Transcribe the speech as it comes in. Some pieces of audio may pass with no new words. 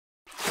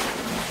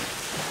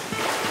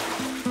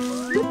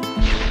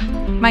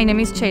My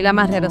name is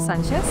Chayla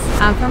Sanchez.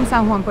 I'm from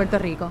San Juan, Puerto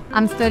Rico.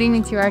 I'm studying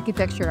interior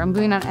architecture. I'm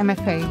doing an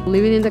MFA.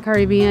 Living in the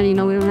Caribbean, we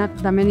don't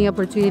have that many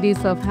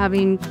opportunities of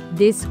having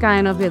this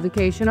kind of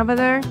education over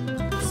there.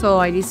 So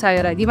I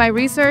decided I did my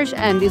research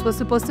and this was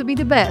supposed to be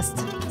the best.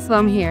 So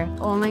I'm here.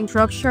 Online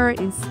structure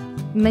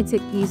makes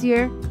it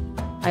easier.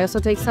 I also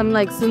take some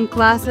Zoom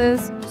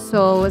classes.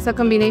 So it's a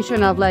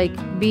combination of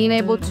being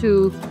able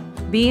to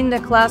be in the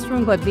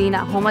classroom but being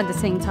at home at the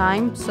same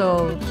time.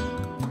 So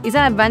it's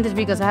an advantage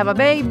because I have a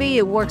baby,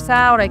 it works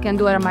out, I can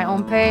do it at my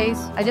own pace.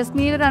 I just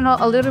needed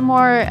a little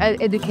more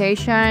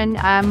education.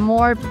 I'm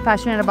more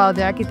passionate about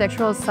the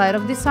architectural side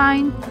of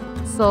design.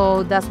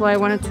 So that's why I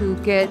wanted to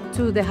get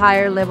to the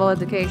higher level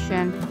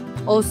education.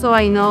 Also,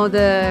 I know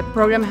the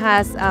program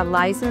has a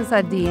license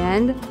at the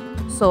end.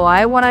 So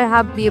I want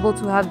to be able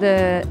to have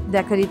the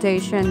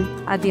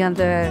accreditation at the end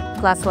of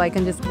the class so I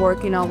can just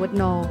work, with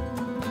no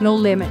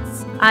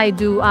limits. I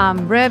do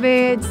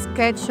Revit,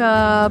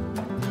 SketchUp,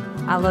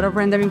 a lot of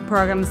rendering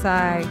programs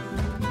like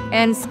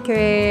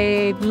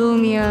Enscape,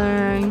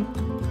 Lumion,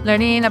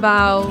 learning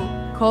about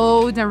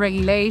codes and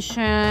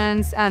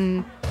regulations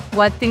and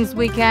what things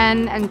we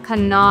can and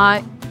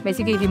cannot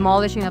basically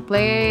demolish in a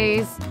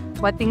place,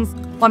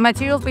 what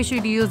materials we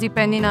should use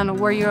depending on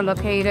where you're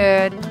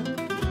located.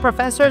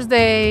 Professors,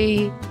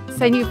 they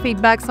send you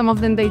feedback. Some of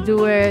them, they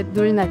do it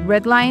during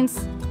red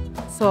lines.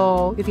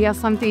 So if you have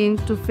something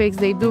to fix,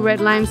 they do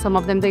red lines. Some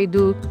of them, they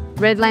do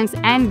red lines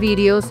and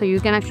videos, so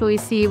you can actually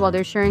see while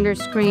they're sharing their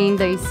screen,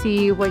 they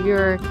see what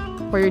you're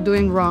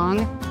doing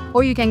wrong.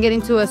 Or you can get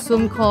into a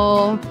Zoom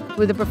call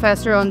with the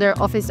professor on their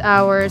office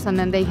hours and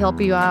then they help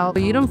you out.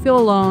 You don't feel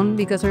alone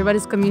because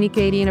everybody's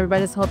communicating,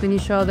 everybody's helping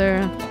each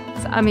other.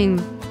 So,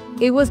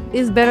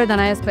 it's better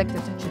than I expected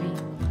it to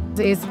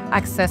be. It's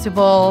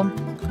accessible.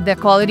 The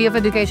quality of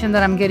education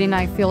that I'm getting,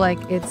 I feel like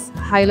it's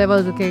high-level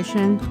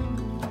education,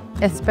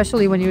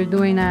 especially when you're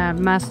doing a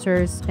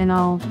master's,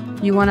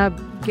 you want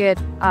to get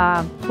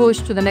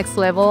pushed to the next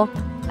level.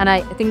 And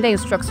I think the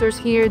instructors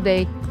here,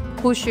 they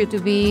push you to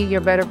be your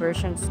better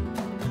versions.